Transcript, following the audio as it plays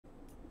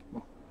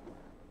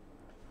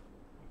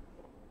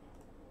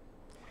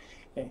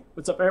Hey,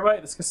 what's up,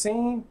 everybody? This is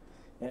Kaseim,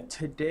 and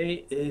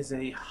today is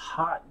a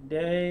hot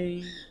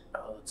day.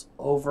 Oh, it's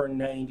over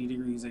 90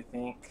 degrees, I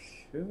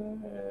think.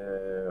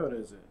 What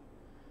is it?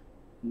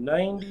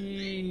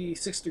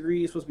 96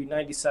 degrees, supposed to be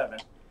 97.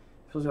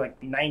 Supposed to be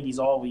like 90s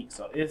all week,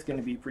 so it's going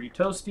to be pretty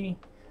toasty.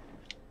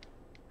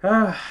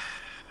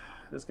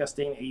 Just got to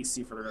stay in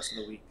AC for the rest of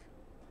the week.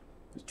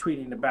 He's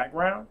tweeting in the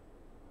background.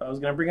 I was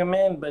going to bring him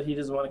in, but he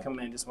doesn't want to come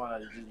in. Just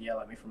wanted to just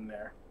yell at me from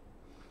there.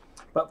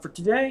 But for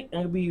today, I'm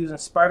going to be using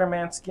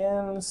Spider-Man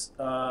skins.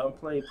 I'll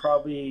play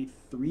probably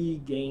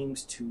 3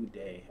 games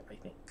today, I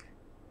think.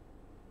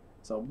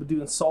 So we're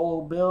doing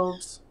solo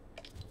builds.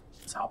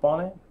 Let's hop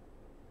on it.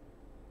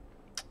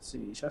 Let's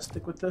see, should I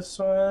stick with this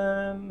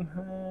one?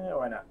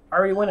 Why not? I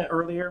already went in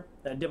earlier.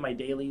 I did my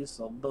dailies,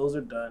 so those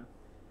are done.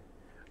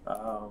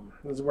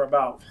 Those were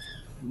about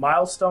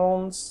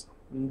milestones.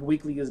 And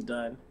weekly is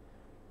done.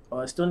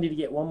 I still need to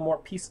get one more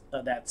piece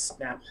of that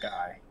snap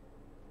guy.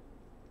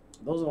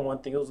 Those are the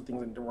things I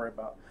need to worry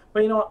about.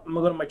 But you know what? I'm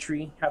gonna go to my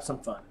tree, have some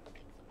fun.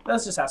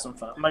 Let's just have some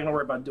fun. I'm not gonna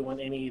worry about doing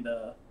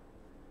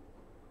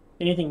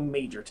anything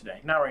major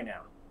today. Not right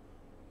now.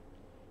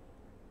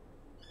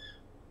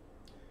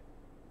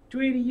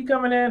 Tweety, you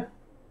coming in?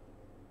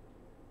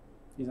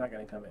 He's not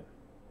gonna come in.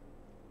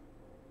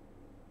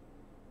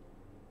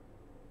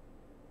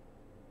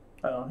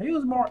 He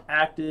was more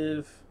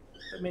active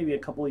maybe a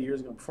couple of years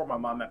ago before my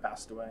mom had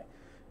passed away.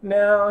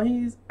 Now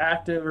he's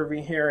active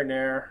every here and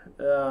there.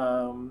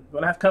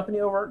 When I have company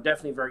over,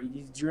 definitely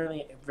he's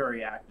generally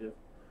very active.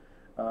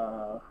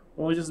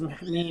 When it's just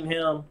me and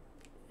him,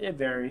 it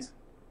varies.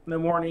 In the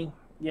morning,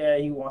 yeah,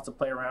 he wants to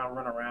play around,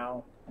 run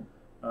around,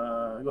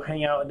 go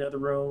hang out in the other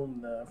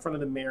room, in front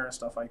of the mirror and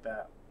stuff like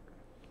that.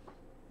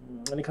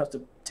 When it comes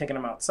to taking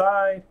him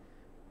outside,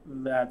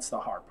 that's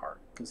the hard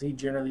part because he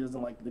generally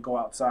doesn't like to go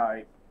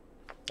outside.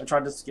 I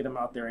tried to get him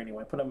out there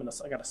anyway.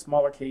 I got a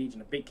smaller cage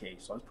and a big cage.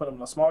 So I just put him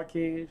in a smaller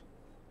cage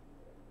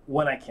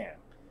when I can.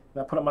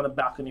 And I put him on the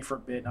balcony for a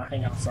bit and I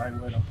hang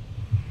outside with him.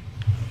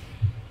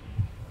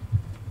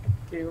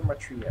 Okay, where's my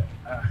tree at?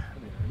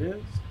 There it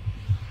is.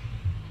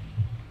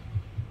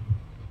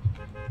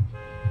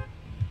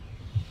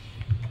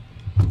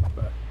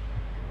 But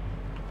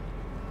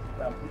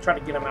I'm trying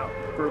to get him out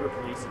further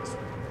places.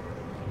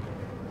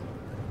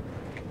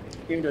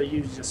 Even though he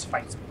usually just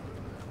fights me.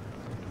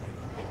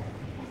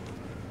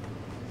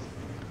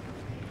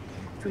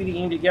 Tweety, you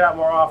need to get out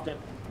more often.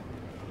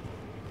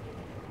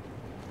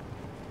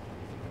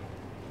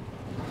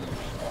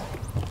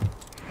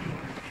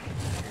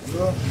 A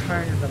little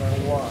higher than I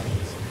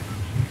was.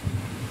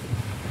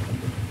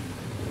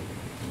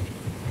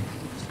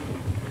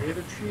 The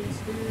other trees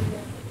here.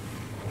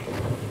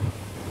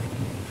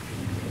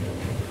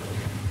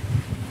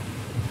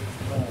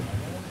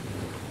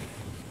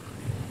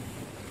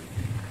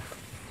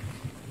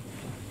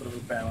 Bit of a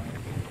balance.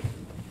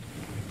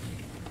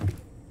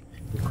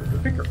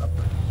 Picker up.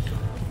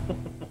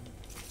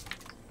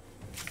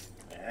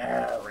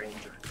 Yeah,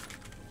 Ranger.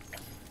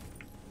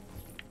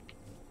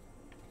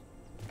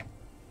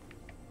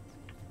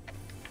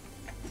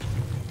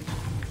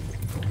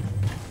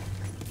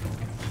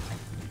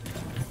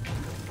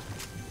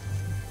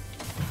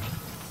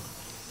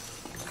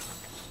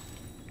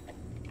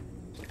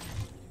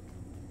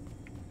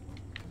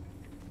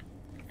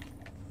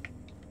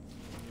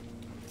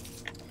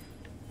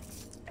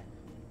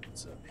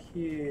 What's up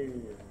here?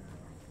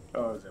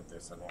 Oh, it's up there,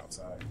 it's on the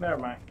outside. Never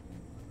mind.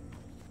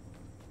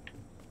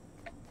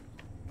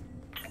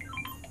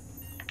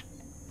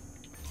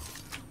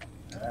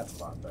 That's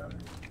a lot better.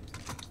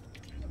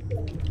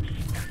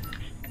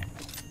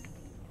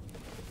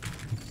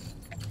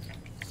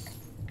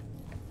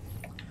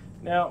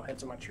 Now, head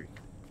to my tree.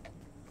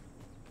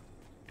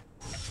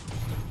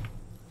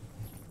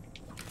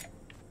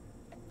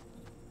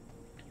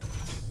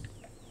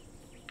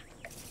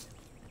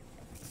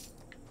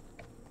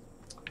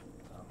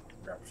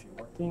 Grab a few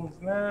more things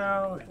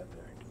now. Head there.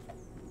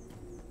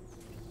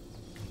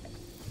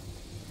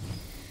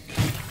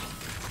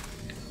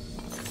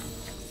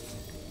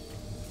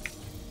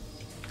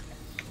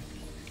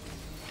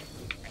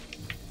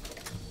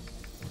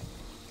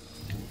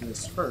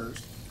 This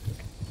first.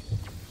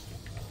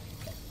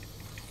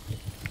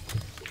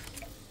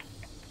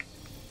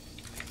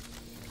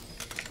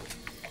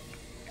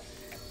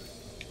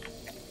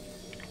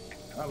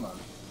 Come on.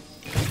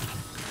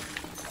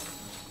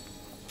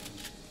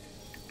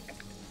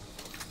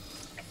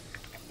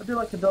 I do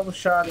like the double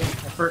shotting. At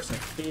first I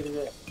hated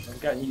it.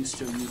 I've gotten used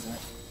to using it.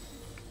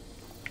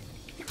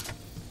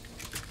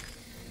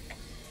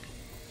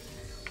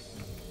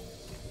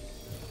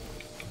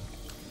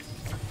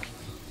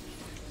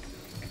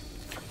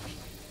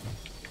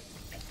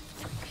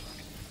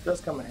 Does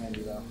come in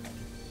handy though.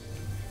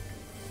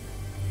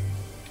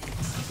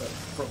 But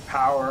for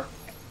power,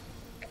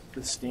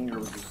 the Stinger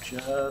would be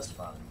just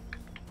fine.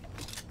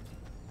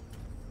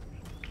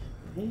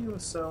 He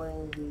was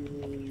selling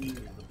the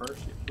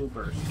burst, blue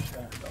burst.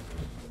 Yeah,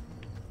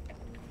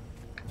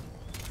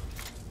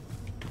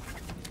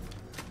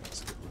 let's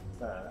stick with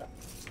that.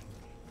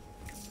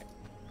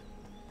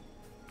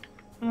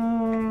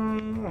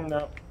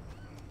 No.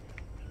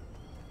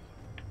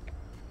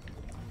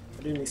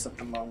 I do need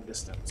something long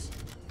distance.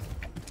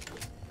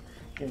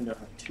 Even though I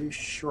have 2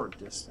 short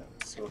distance,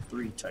 so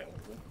 3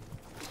 technically.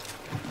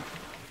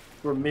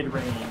 We're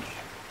mid-range.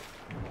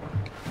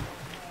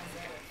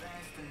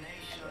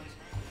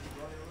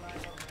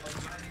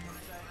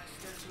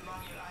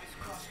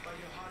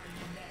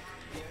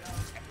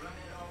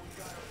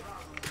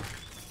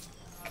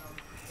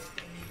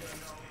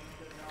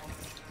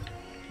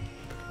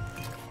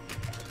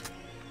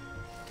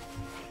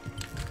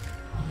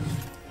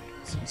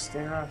 So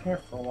stay around here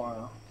for a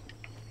while.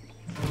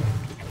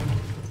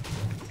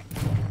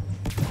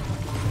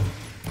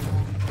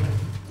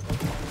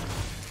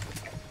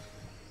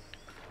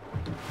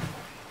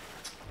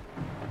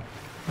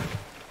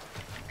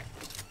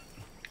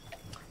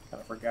 I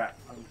forgot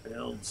on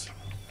builds.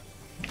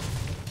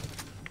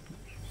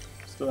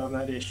 Still have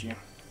that issue.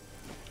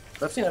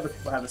 But I've seen other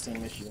people have the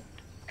same issue.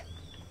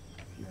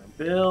 You're in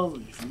builds,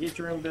 you forget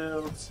you're in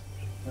builds,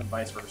 and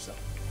vice versa.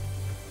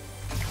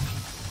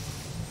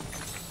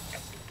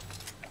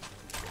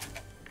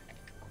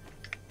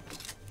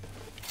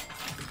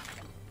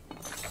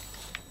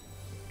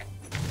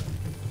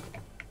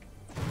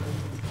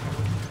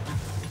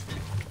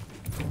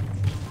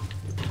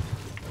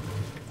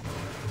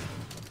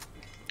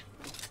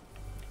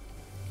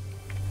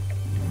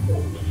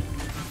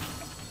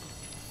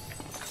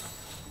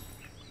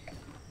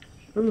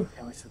 Ooh,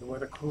 can't wait till the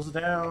weather cools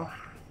down.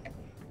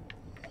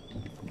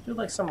 I feel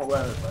like summer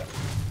weather, but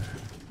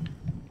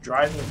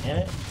driving in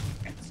it,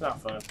 it's not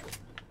fun.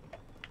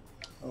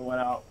 I went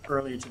out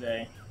earlier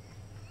today,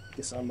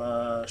 get some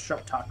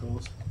shrimp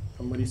tacos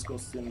from Moody's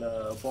Coast in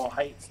Ball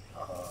Heights.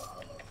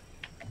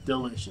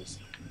 Delicious.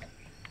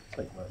 It's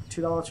like what,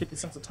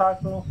 $2.50 a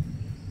taco.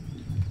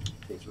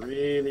 Tastes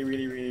really,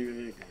 really, really,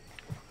 really good.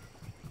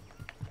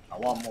 I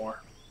want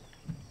more.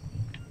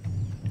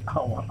 I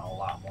want a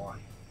lot more.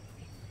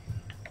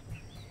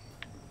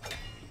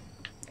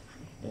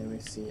 Let me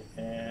see,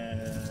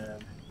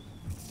 and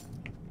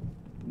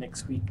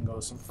next week can go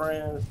with some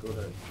friends, go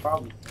to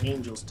probably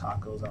Angel's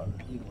Tacos out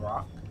in Eagle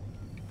Rock.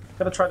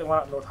 Gotta try the one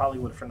out in North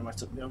Hollywood. A friend of mine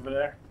took me over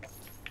there.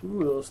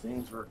 Ooh, those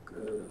things were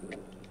good.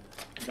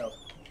 No,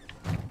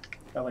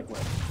 got like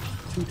what,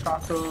 2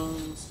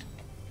 tacos,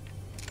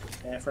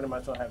 and a friend of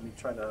mine told had me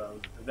try the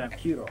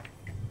vampiro.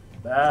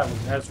 That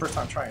was his first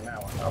time trying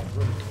that one. That was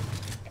really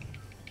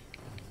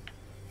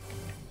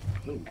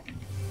good. Ooh.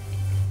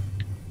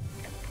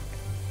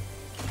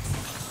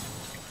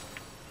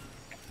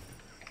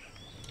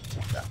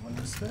 That one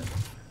instead.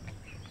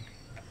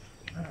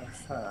 Matter of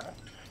fact,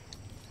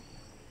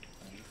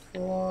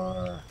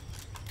 94.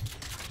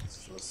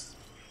 This was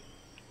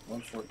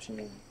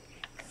 114.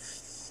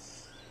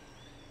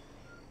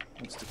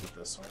 Let's stick with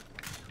this one.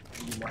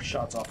 Get more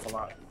shots off a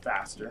lot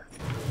faster.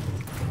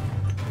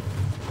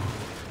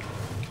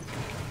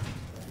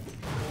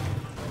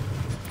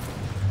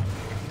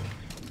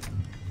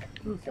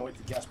 Ooh, can't wait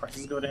till gas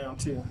prices go down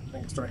too. I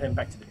can start heading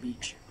back to the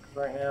beach.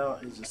 Right now,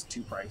 it's just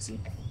too pricey.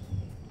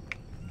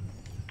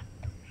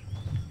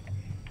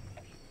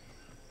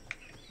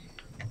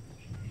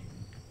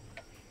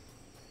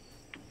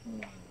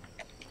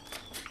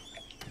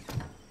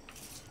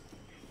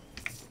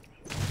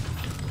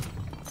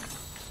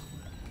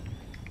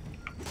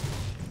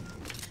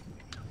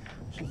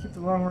 Should I keep the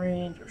long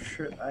range, or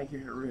should I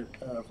get rid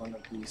of one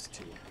of these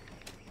 2?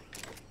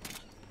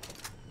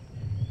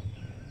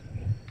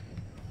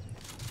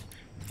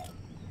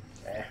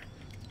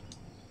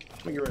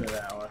 Let me get rid of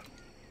that one.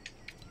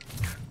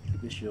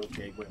 Keep the shield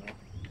keg with me.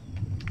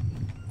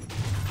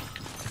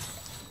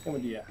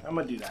 I'm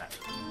gonna do that.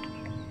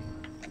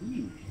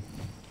 Ooh.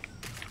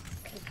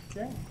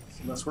 Okay,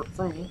 so let's work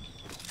for me.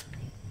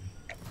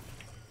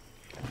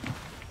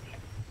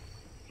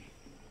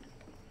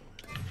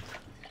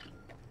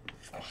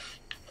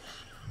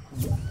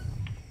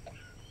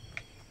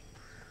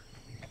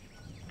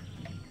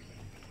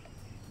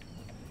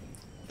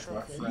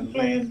 My friend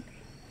playing.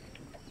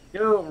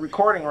 Yo,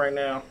 recording right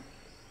now.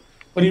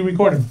 What are you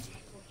recording?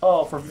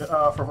 Oh, for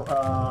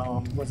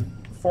was it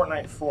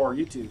Fortnite for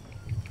YouTube?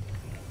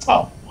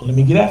 Oh, well, let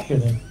me get out here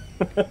then.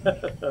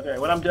 Okay,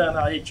 when I'm done,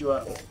 I'll hit you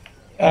up.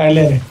 All right,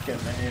 later. Okay,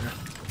 later.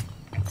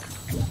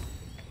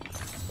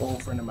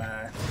 Old friend of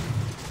mine.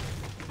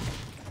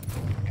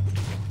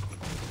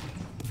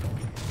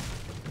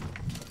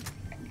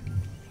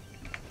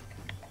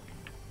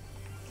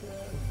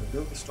 Okay,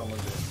 build the storm a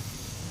bit.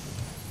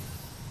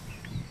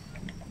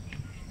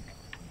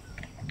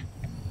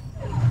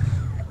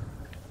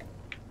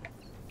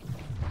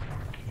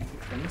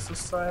 Finish the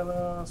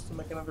silence to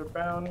make another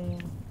bounty.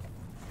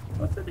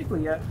 Well,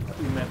 typically, yeah,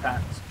 that'd be med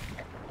packs.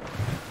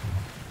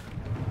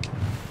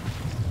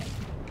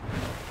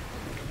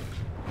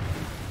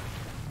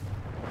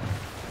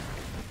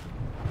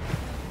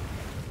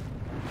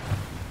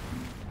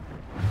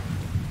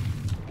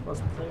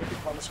 Plus, plenty of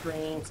people on the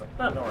screen, so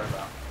nothing to worry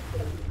about.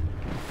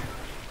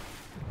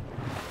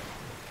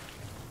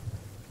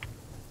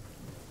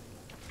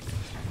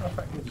 I don't know if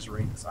I can just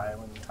raid this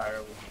island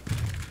entirely.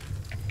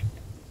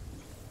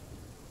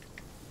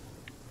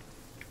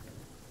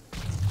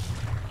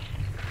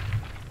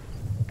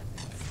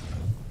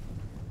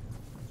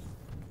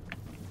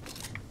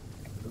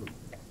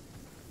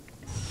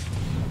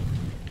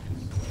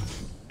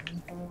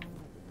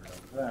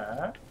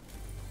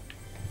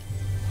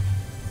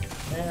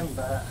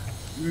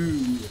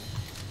 Ooh,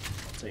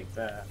 I'll take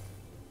that.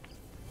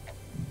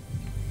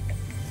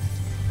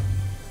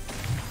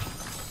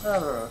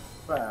 Matter of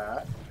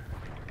fact,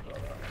 hold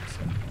on a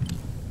second.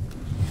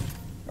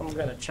 I'm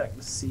gonna check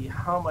to see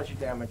how much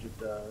damage it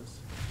does.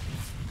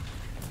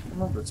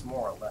 Remember, it's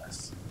more or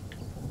less.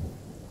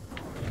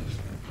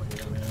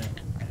 Wait a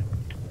minute.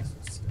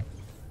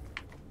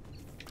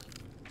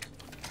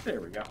 There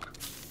we go.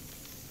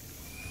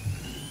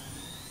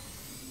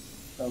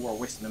 Oh, we're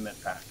wasting a mid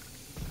pack.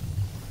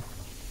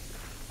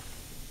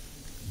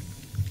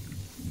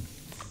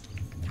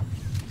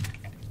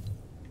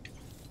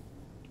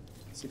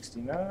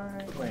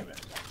 $69. Wait a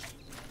minute.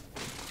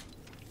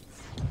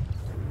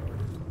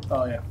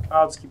 Oh yeah,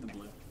 I'll just keep the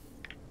blue.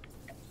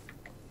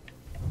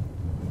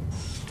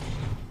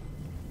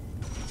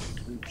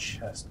 Blue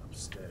chest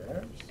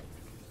upstairs.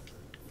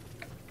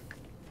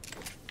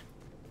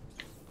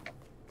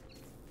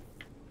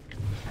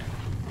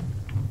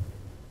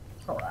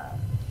 Alright.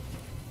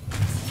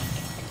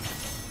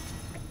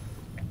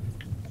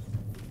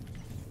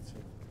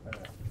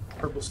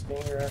 Purple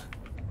stinger.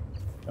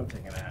 I'm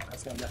taking that.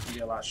 That's gonna definitely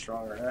be a lot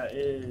stronger. That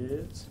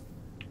is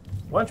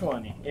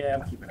 120. Yeah,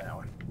 I'm keeping that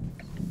one.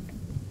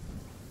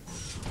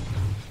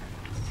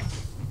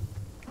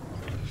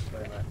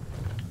 Wait a minute.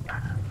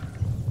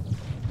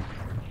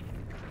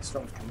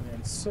 Storm's coming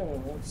in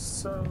soon,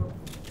 so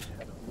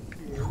head over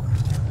here.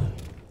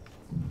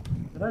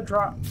 Did I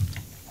drop?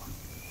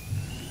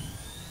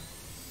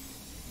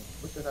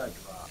 What did I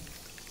drop?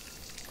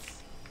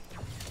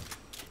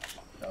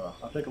 Oh,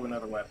 I'll think of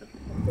another weapon.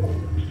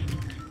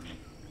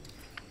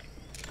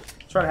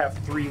 Try to have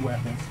 3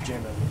 weapons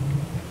generally.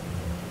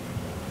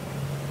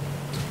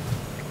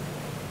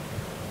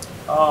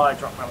 Oh, I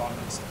dropped my long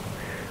guns.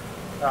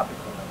 I'll pick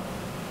one up.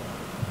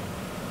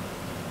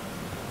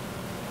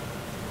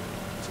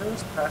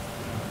 Just past the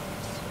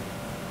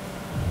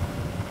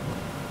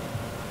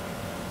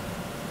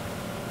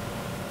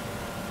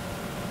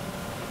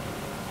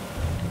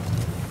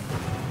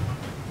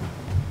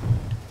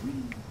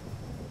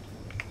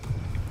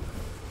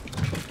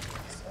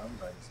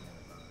somebody's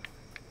nearby.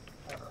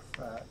 Matter of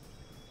fact.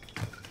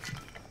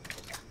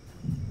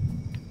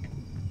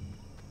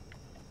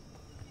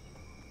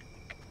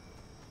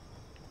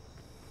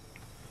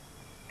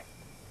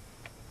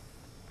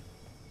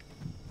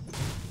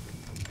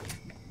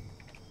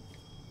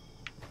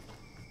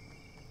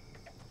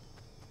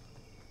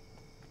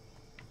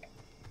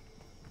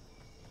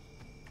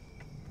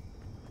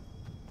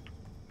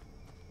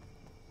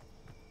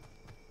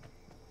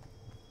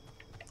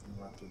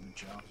 Run through the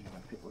jobs, you're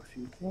gonna pick up a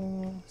few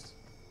things.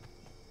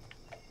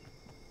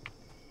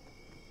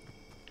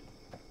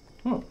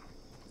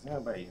 Has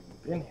anybody even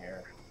been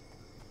here?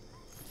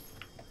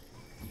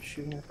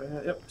 Shooting up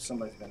ahead? Yep,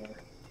 somebody's been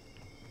here.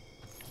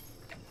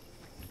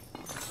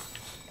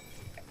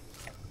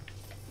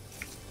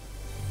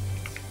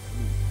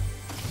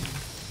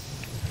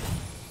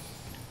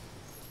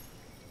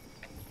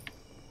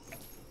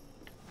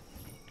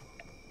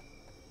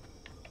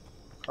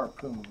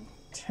 Harpoon.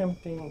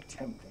 Tempting,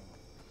 tempting.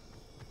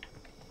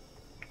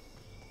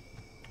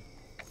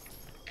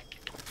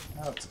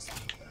 Now it's just...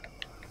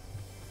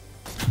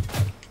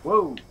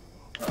 Whoa!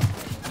 Oh,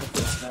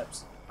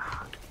 steps.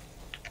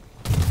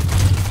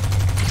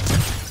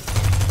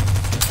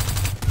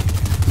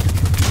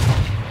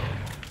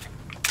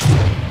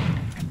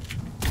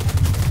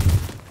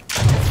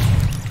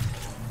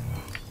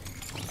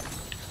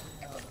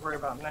 Nothing to worry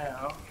about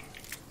now.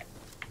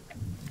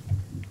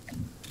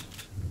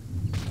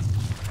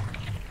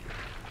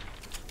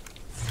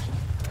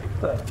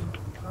 The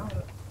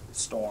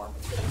storm.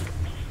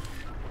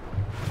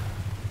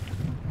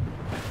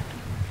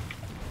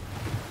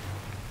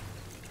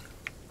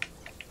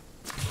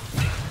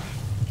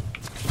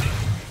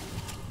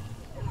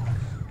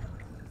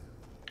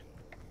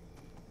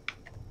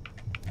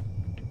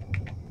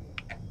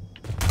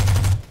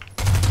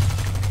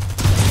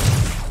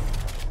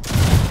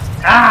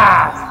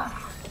 Ah!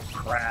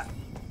 Crap.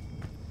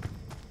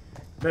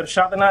 Better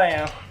shot than I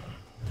am.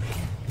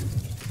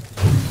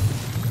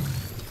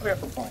 What do we have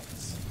for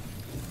points?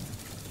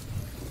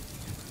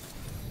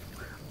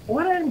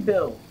 What did I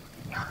build?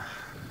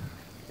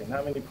 Okay,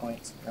 not many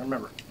points. I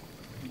remember.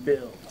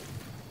 Build.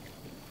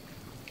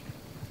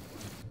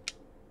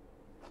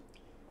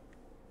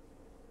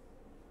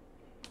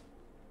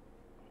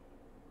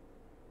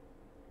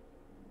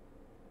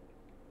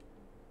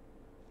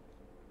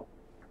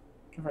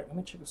 Alright, let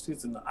me check see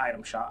what's in the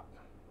item shop.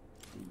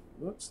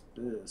 What's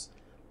this?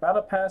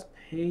 Battle Pass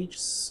page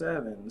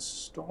 7,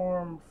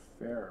 Stormfarer.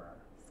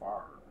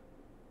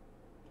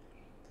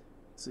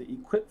 So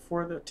equip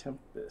for the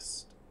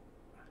Tempest.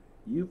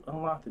 You've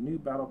unlocked the new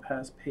Battle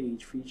Pass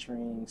page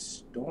featuring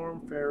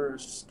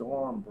Stormfarer's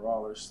Storm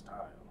Brawler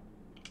style.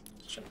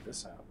 Check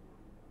this out.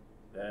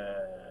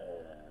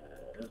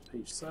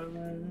 Page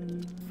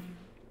 7.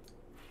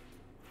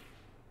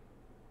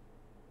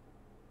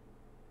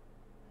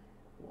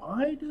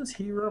 Why does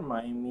he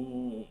remind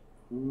me?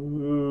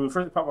 Ooh, first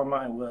thing that popped in my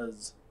mind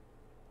was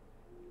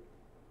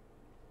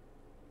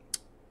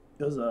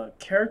it was a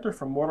character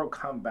from Mortal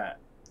Kombat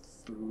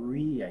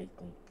 3, I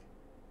think.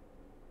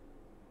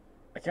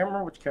 I can't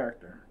remember which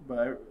character,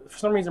 but for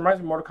some reason it reminds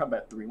me of Mortal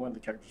Kombat 3, one of the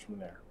characters from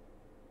there.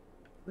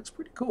 Looks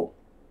pretty cool.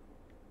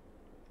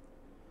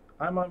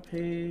 I'm on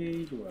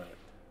page what?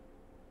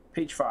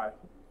 Page 5.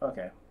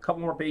 Okay, a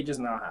couple more pages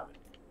and I'll have it.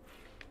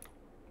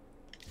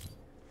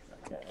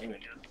 Okay, here we go.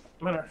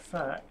 Matter of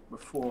fact,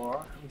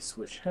 before, let me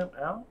switch him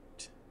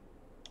out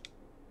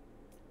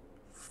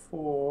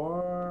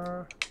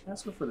for,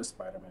 let's go for the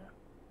Spider-Man.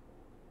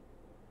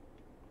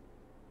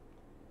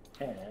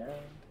 And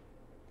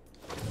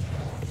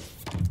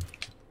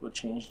we'll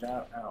change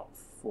that out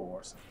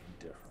for something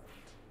different.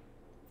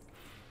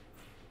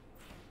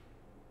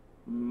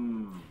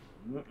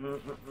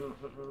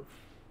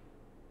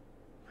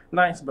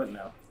 Nice, but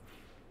no.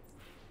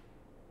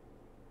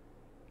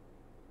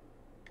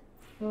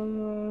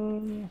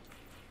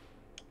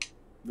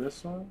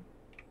 This one?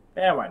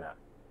 Yeah, why not?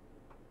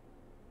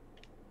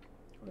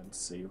 Go ahead and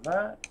save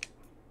that.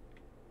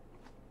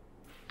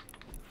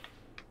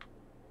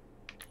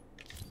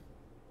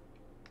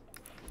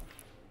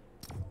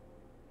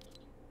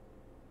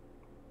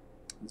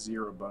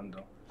 Zero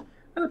bundle.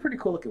 That's a pretty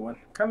cool looking one.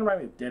 Kind of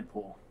reminds me of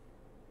Deadpool.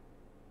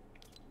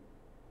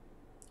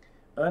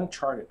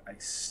 Uncharted. I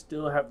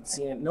still haven't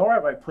seen it, nor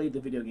have I played the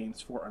video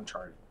games for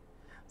Uncharted.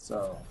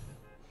 So,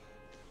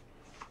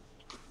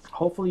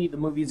 hopefully the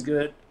movie's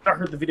good. I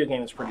heard the video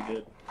game is pretty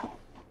good.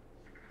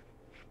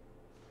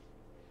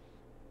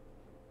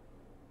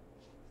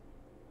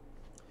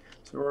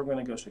 So we're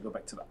gonna go. Should I go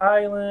back to the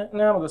island?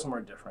 No, I'm gonna go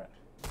somewhere different.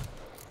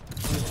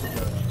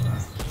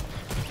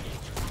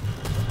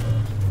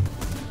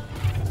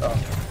 Oh,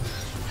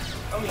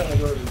 I'm gonna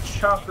go to the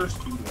Chopper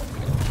Speedway.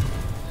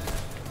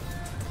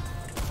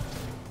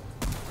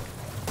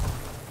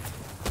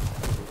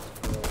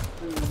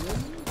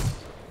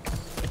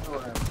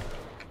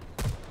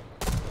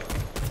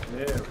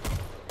 There we go.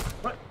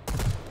 What?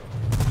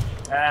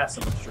 Ah,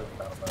 someone's sure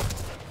about that.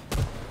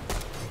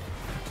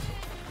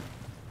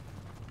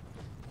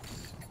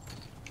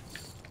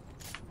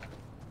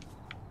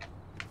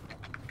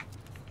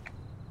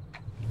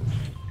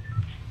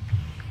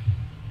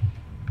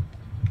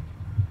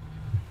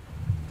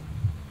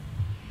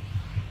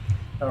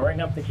 Right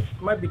now I'm thinking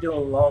I might be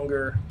doing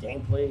longer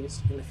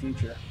gameplays in the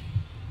future.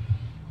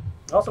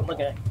 Also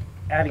looking at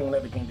adding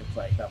another game to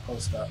play, that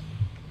post up.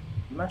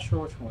 I'm not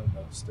sure which one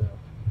though still.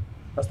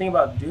 I was thinking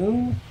about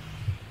Doom.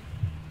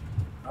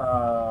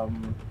 I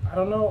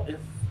don't know if,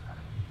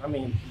 I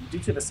mean, due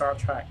to the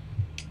soundtrack,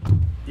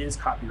 it is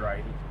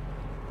copyrighted.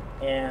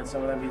 And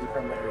some of that music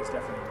from there is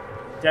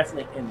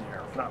definitely in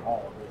there, if not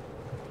all of it.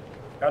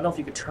 I don't know if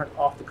you could turn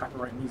off the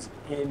copyright music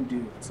in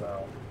Doom,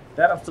 so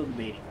that I'm still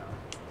debating on.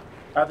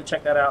 I have to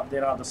check that out,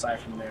 then I'll decide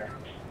from there.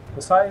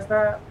 Besides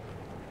that,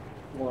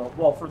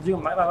 well, for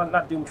Doom,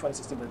 not Doom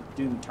 2016, but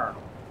Doom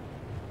Eternal.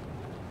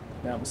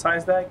 Now,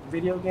 besides that,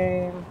 video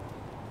game,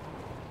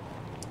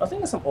 I was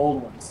thinking of some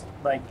old ones,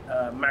 like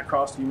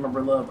Macross, do you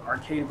remember Love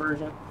arcade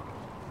version?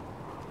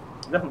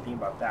 I'm definitely thinking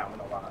about that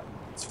one a lot.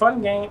 It's a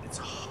fun game, it's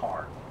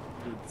hard.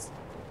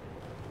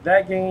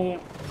 That game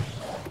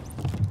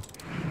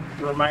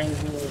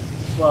reminds me,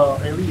 well,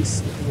 at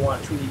least if you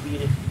want to truly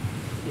beat it,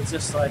 it's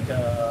just like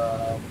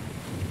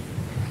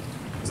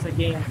it's the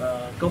game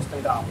Ghosts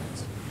and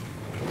Goblins.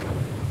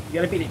 You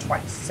gotta beat it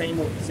twice. Same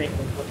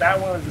with that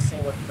one is the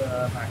same with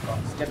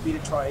Macross. You gotta beat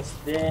it twice,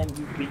 then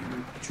you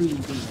truly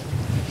beat it.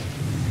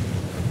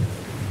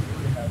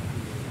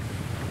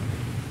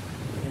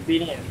 And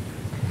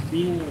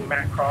beating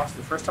Macross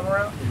the first time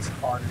around is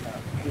hard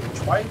enough. Beat it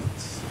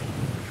twice,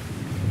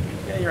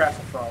 yeah, you're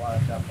asking for a lot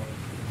at that point.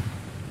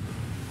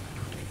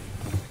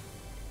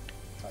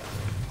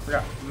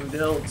 Forgot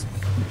builds.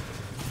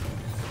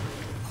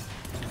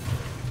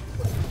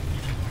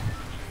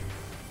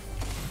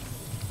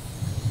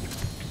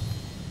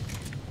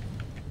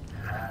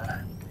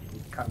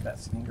 Combat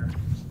Stinger.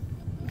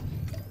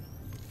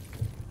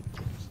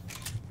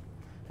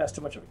 That's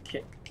too much of a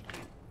kick.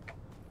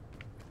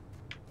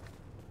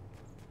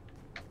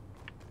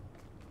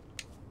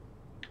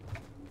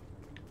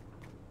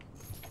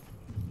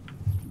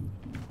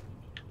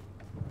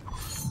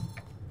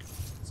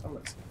 So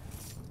let's see.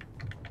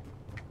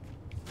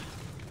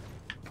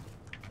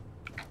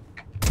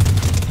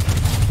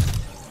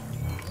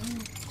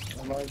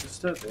 I just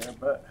stood there,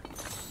 but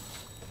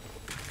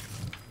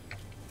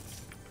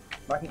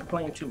I can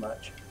complain too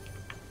much.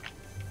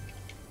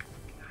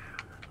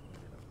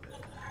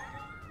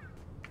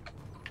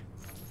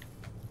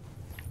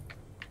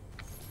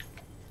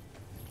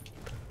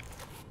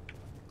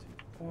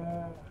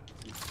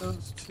 Take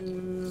those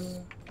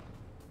two.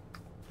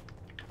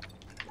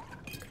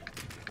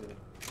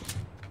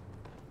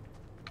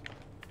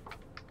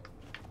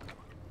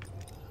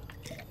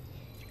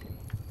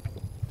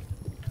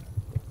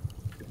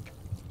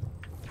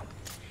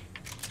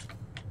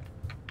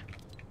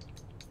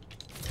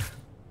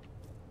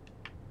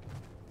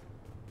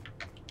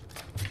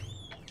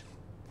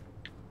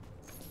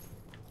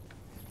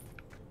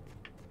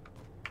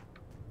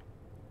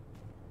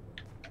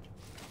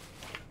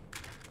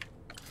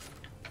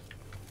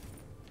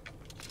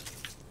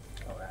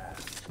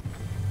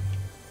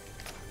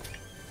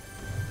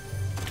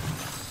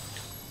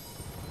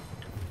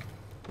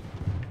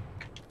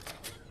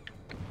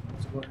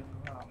 go ahead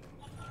and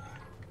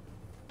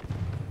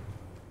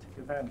take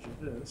advantage of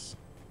this.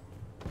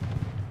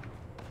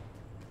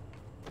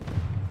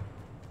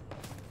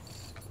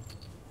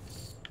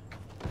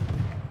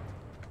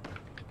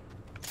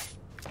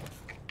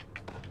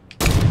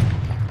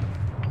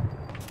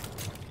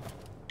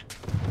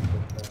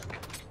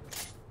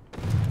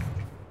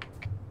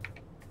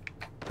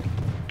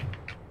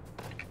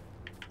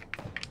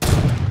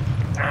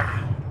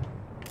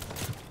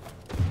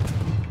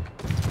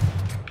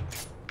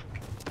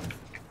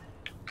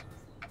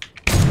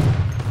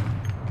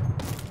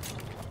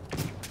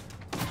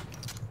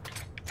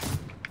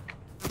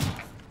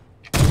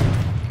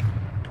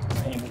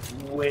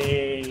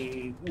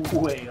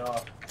 Way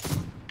off.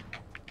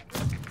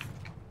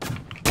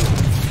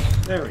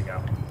 There we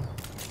go.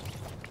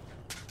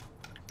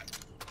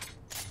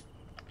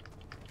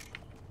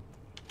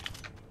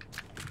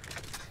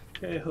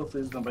 Okay,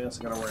 hopefully there's nobody else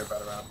I gotta worry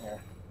about around here.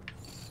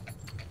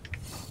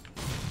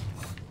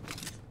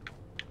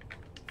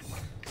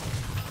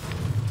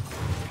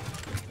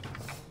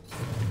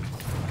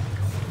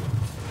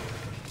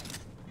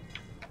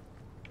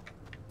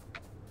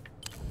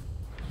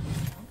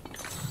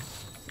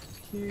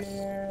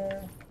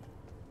 Here.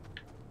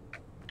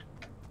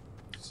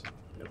 Let's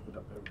open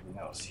up everything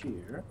else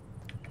here.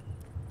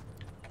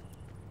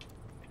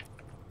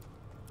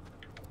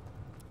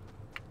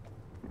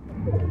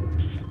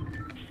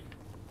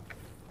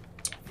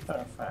 Matter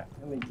of fact,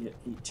 let me get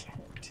a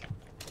tent.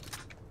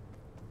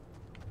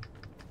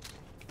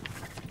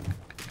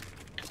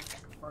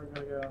 Where I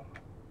gotta go?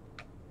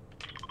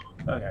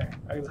 Okay,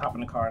 I can just hop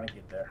in the car and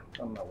get there.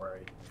 I'm not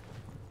worried.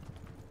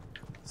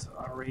 So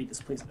I'll raid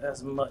this place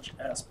as much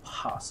as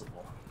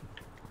possible.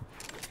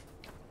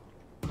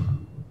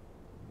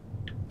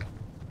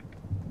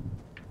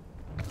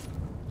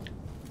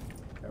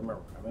 Remember,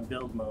 I'm in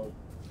build mode.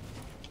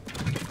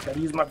 Gotta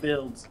use my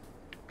builds.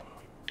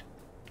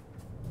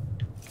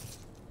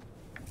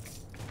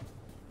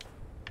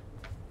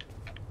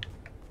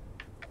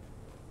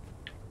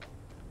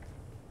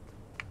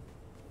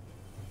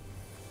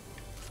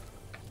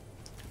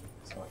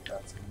 So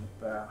that's in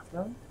the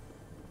bathroom.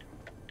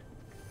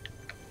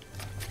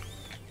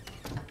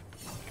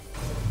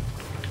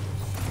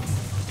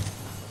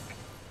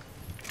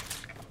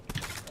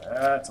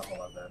 That's a whole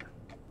lot better.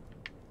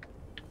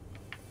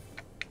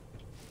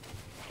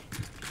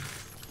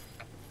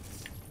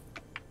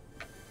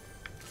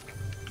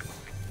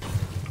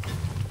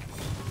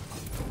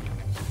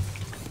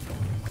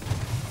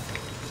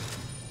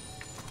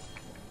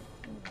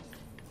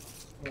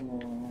 I don't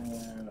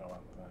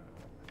want that.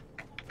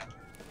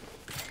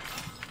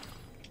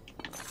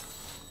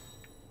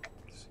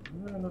 See,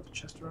 is there another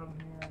chest around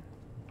here?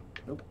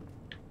 Nope.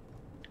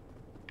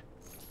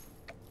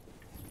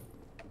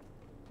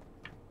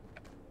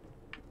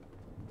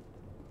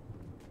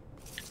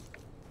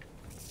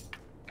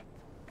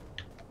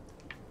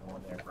 Go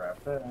in there, grab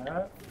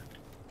that.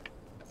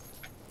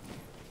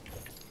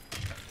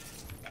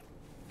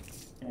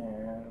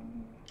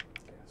 And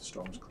okay, the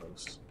storm's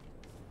close.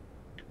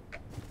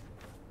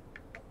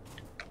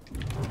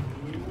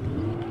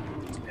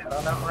 Head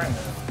on out right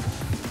now.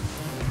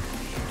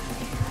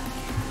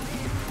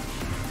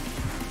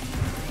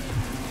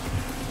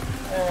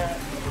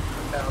 And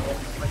put down it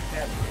like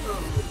that.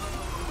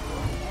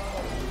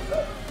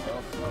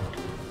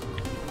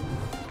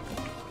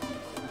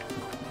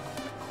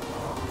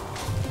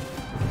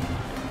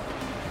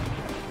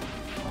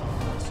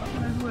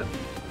 Something I do it.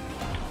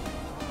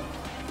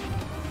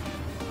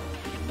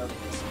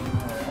 Nothing's in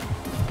there.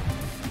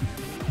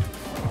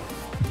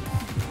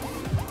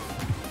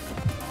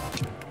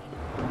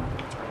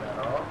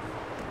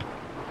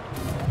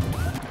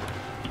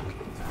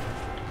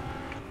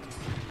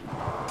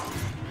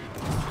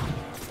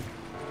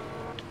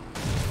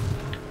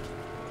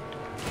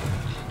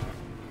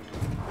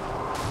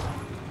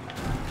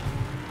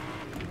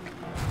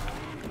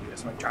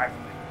 My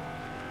driveway.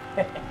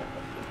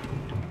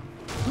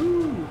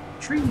 Ooh,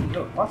 tree.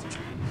 Oh, lots of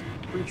trees.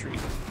 3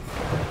 trees.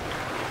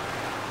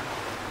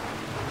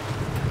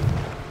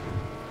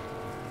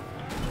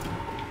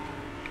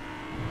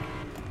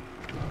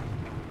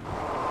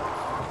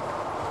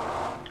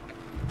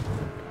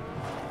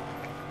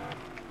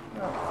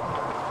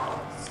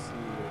 Oh, let's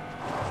see.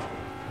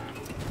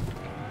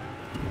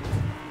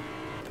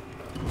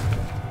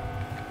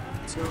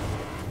 So,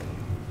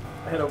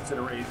 head over to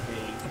the raised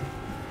cave.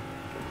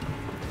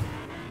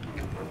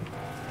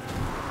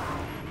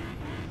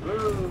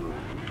 Woo!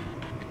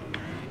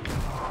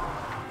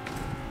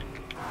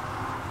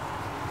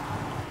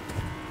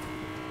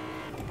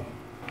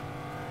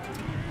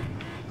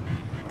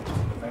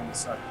 Maybe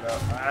suck it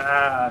up.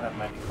 Ah, that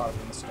might be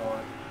causing the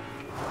storm.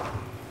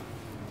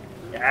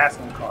 Yeah, that's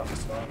gonna cause the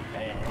storm.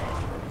 Dang.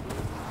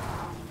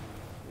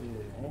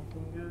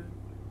 Anything good?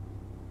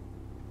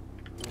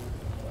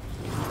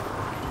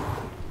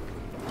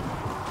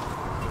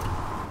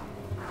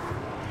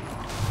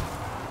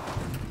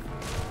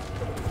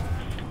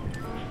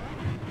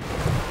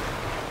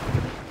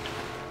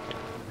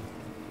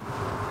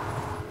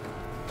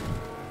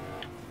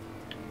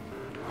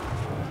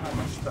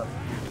 stuff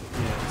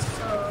is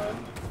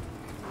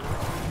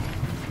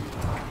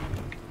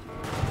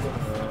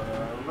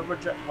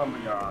Lumberjack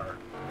Lumberyard.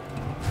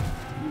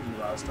 Usually a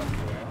lot of stuff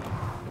there.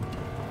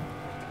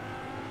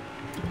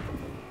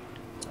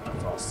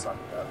 That's all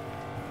sucked up.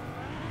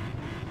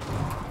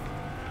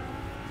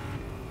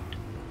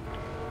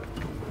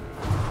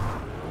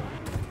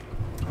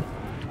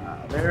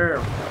 There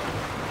we go.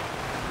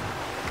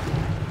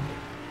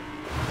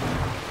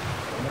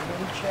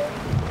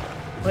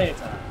 Plenty of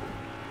time.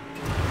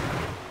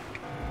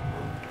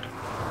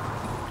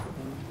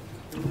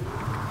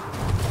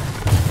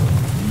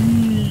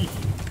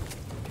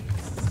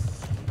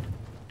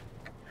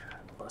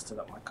 Busted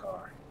up my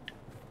car.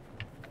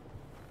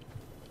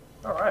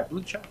 Alright,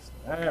 blue chest.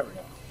 There we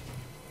go.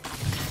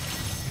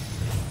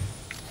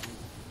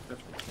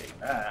 Definitely take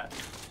that.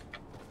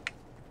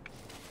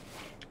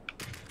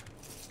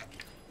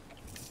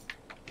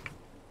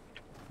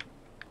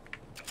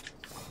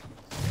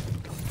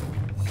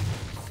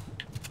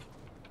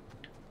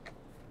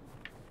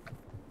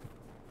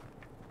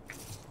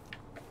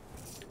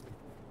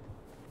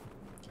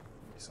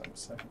 Some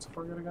seconds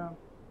before I gotta go.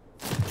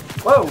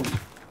 Whoa!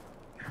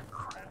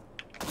 Crap.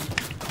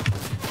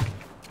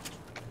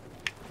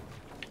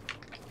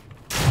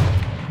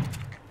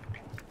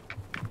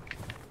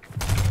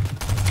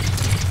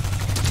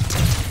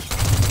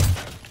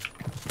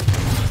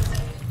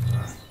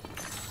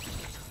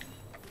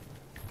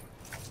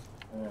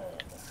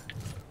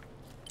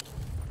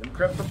 Didn't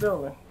prep the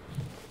building.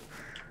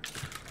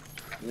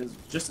 It is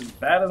just as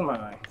bad as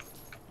mine.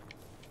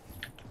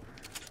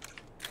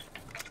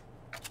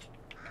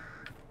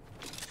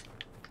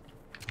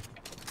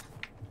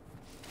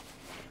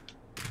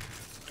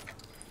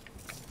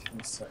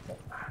 A second.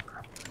 Ah,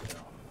 crap. There we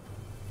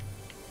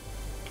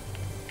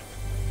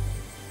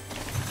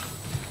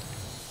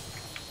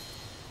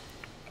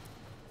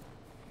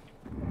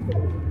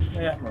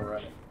go. Yeah, I'm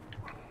ready.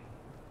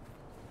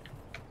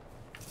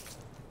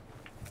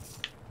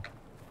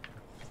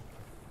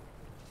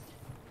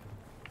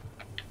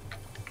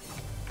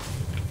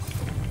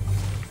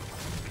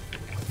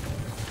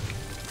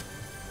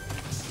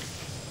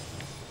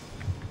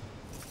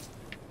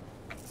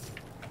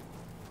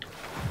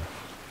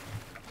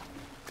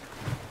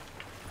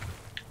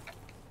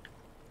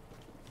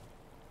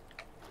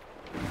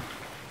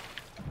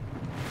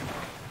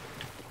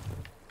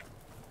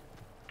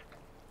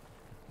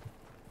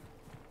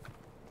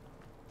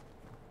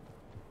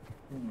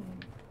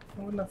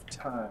 Not enough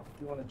time.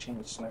 Do you want to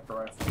change sniper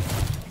rifle?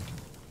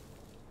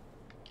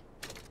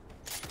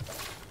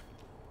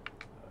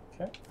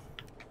 Okay.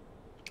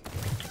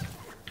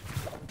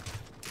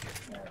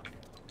 There we go.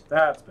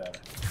 That's better.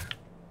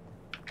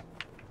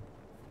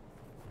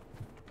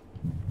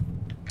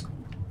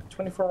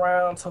 24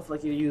 rounds. Hopefully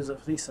I can use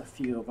at least a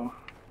few of them.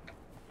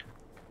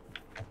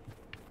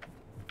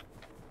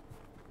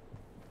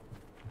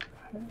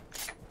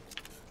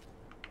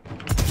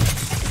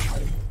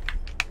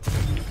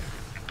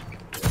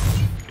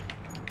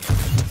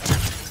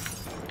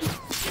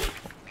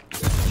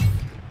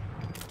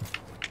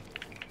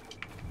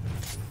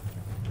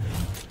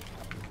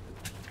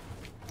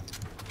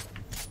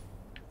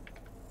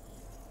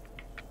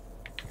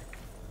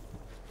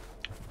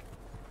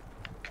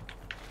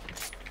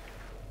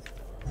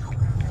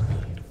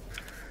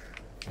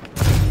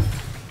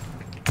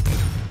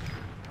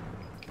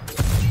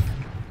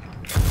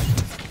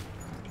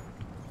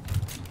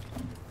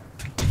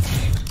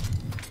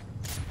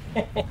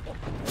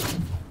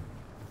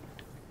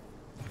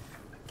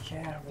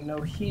 Can't have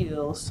no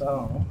heal,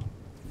 so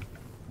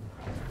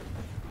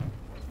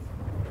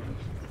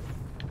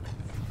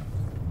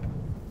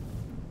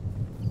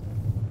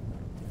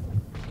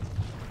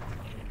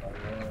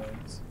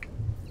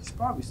he's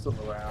probably still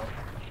around.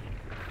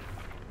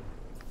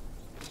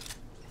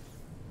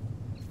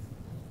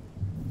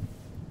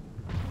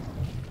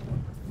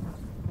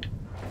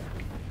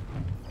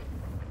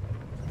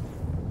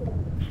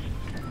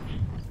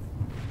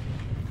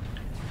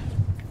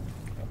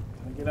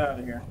 Get out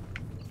of here.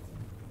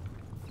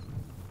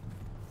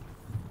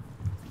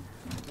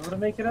 To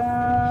make it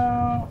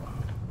out.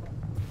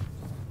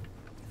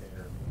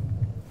 There.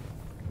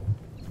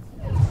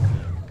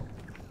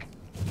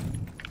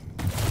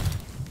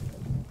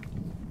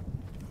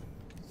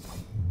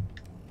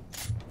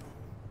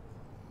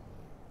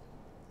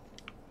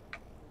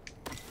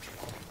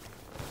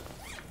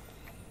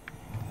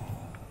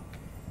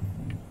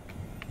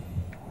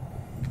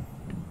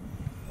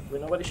 Hopefully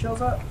nobody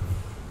shows up.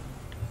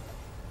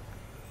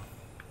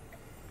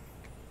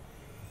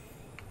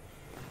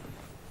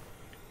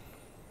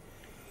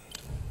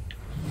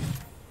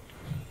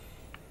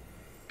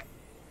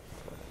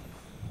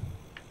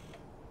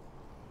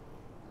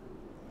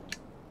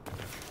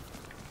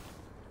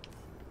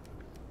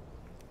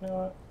 You know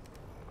what?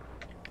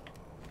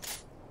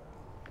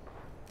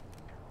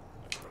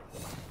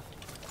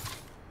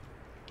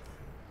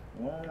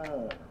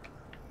 Yeah.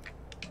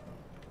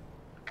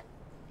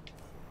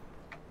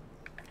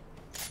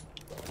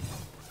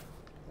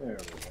 There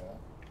we go.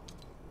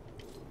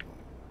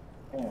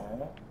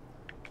 And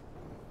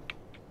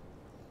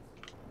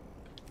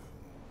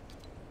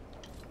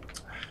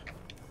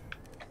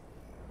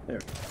There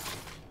we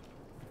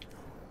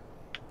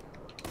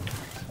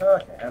go.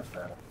 Okay, that's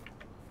better.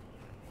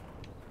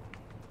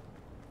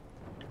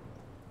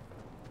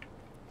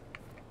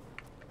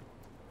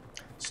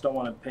 Just don't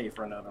want to pay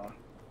for another one.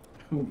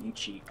 I'm being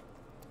cheap.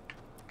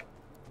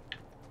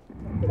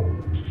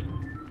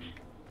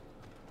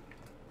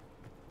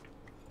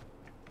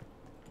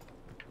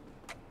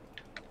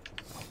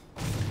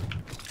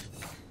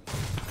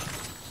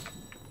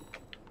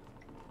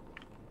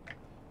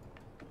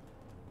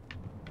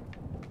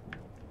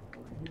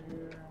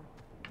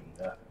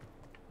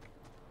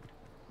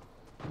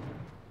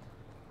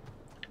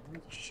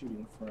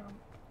 Shooting from.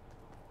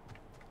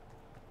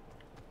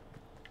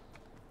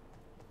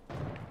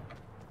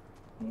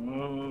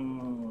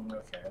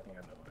 Okay, I think I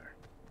know where.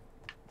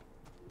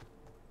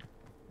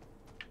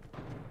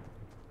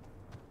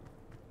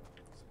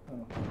 So,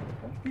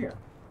 from here.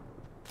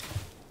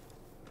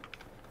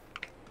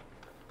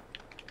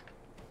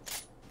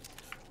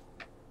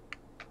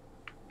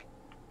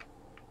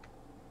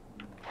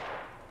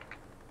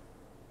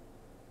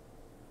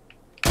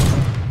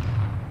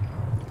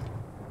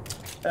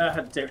 I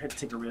had to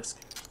take a risk.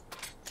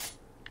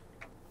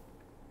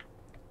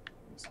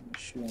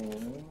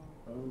 Machine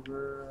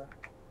over.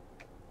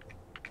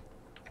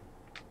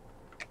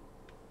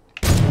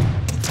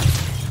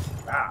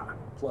 Ah,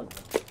 plugged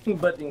him,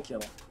 but didn't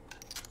kill him.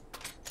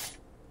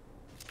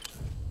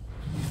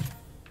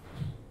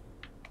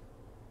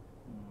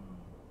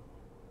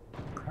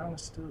 Crown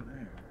is still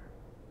there.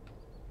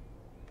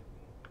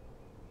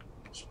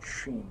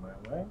 Stream my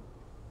way.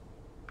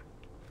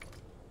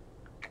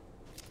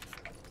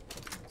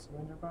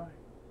 Nearby.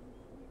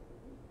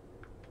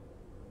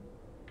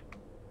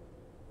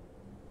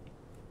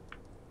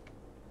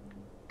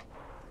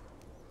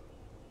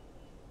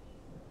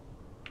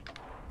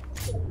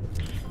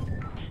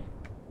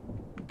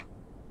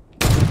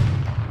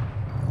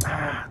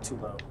 Ah, too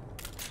low.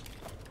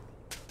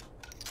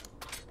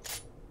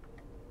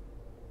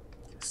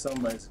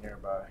 Somebody's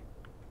nearby.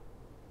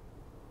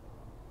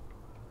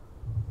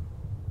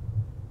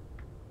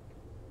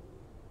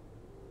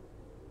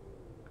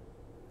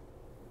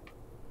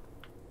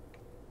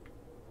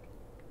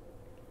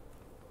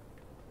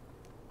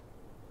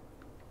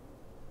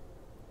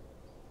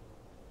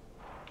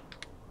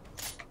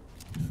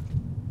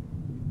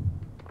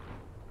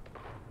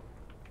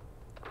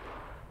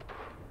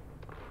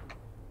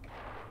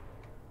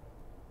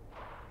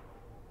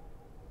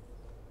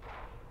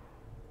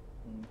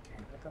 Okay,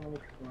 not that many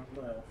people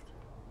are left.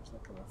 Where's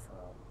that coming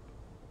from?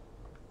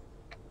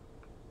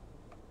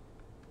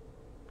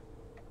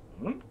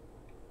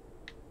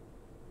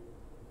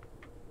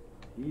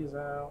 He's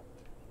out.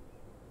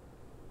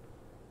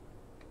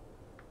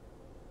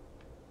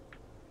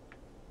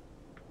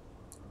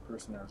 The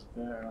person that's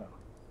there.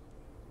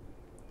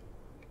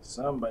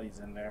 Somebody's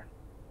in there.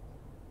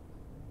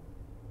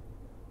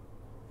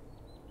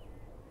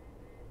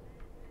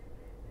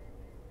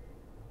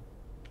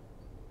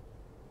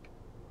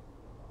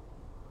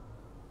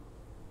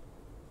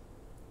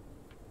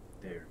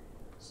 There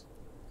he is.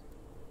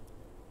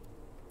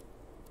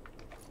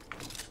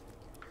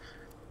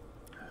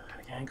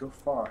 I can't go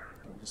far.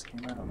 I just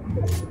came out.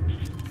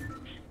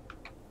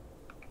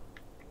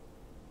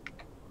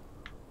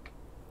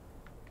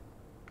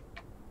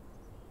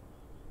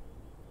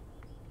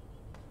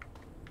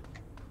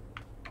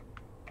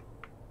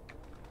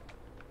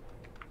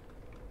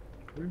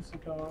 Where's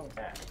it going?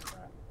 Ah,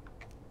 crap.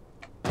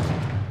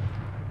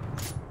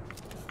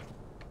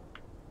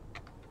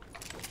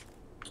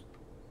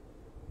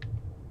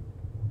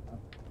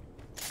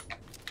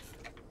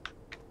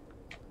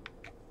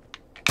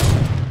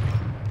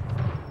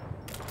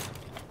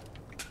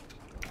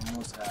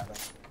 Almost had him.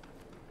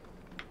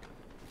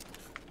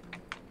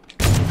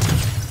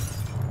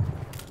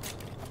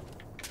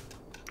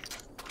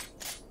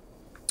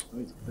 Oh,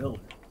 he's a builder.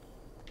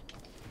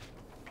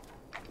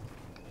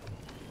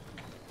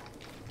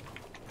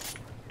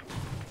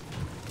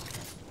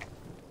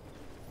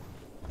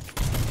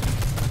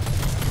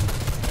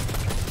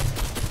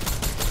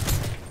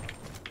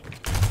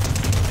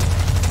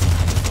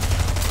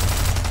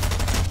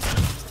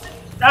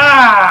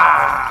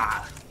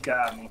 Ah!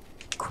 Got me.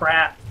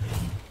 Crap.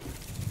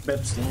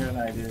 Better sooner than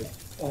I did.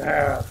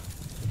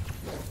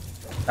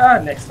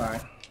 Next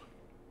time.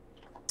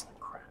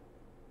 Crap.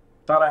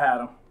 Thought I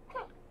had him.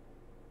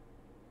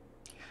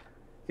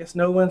 Guess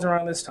no wins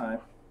around this time.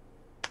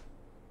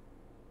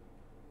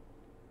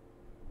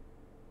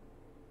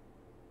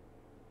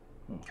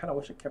 Kind of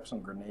wish I kept some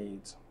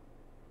grenades.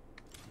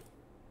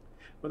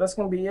 But that's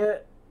going to be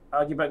it.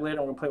 I'll get back later.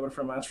 I'm going to play with a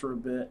friend of mine for a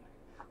bit.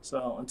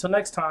 So until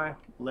next time,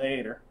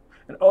 later.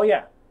 And oh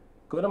yeah,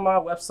 go to my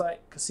website,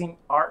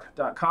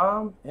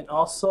 kaseimart.com, and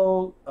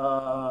also,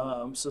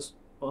 well,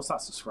 it's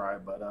not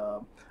subscribe, but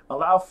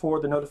allow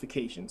for the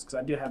notifications, because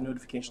I do have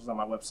notifications on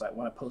my website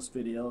when I post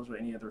videos or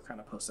any other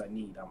kind of posts I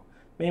need.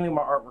 Mainly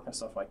my artwork and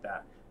stuff like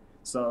that.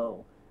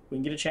 So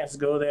when you get a chance to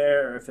go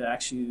there, or if it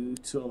asks you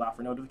to allow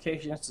for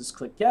notifications, just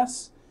click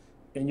yes,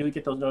 and you'll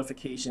get those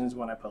notifications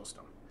when I post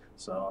them.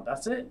 So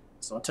that's it.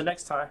 So until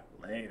next time,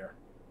 later.